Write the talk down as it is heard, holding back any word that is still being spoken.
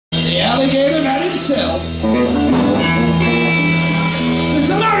alligator that himself.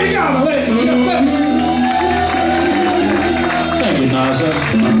 Mr. Larry Garner, ladies and gentlemen. Thank you, Nasa.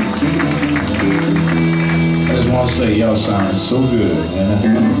 I just want to say y'all sound so good,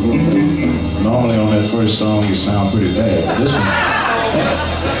 man. Normally on that first song you sound pretty bad, but this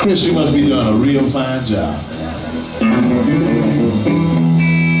one, Chris, you must be doing a real fine job.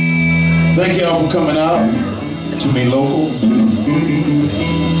 Thank y'all for coming out to me local.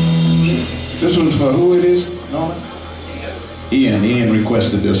 This one's for who it is, Norman? Ian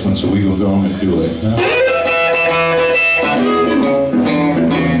requested this one, so we're gonna go on and do it. Huh?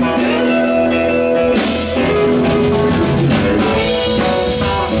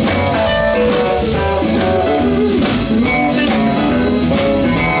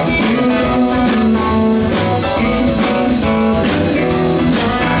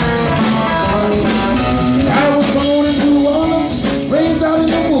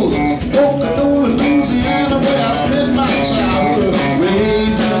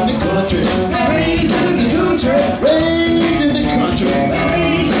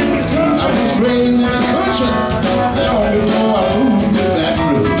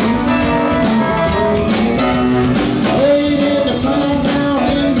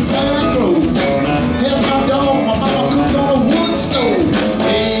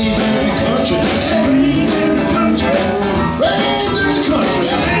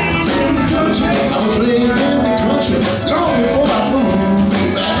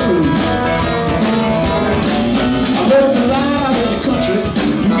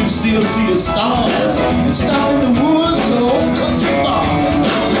 Still see the stars and stop in the woods, the old country bar.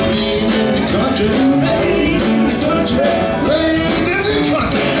 Raised in the country, raised in the country, raised in the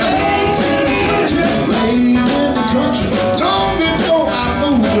country, raised in the country, long before I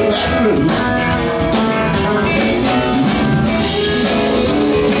moved to that road.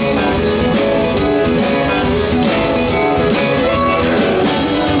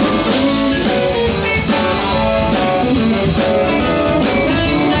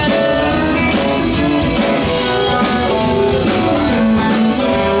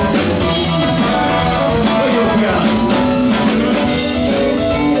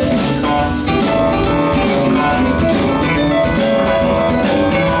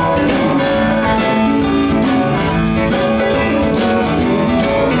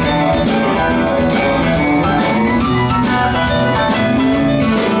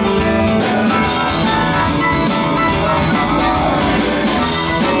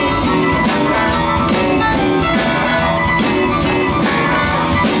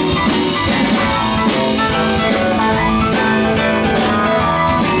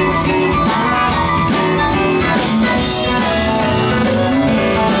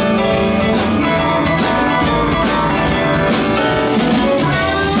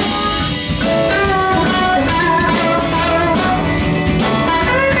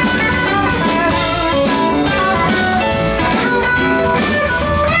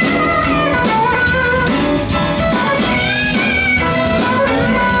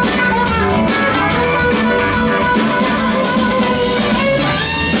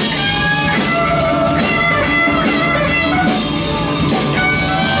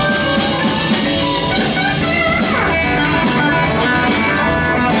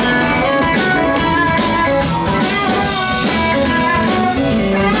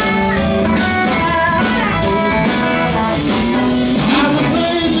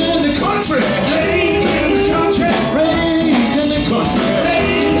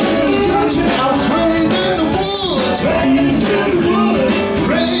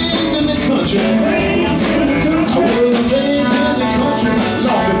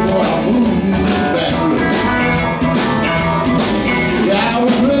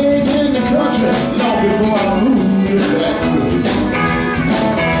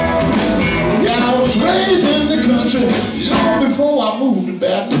 Long before I moved to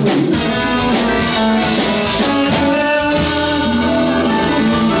Baton Rouge.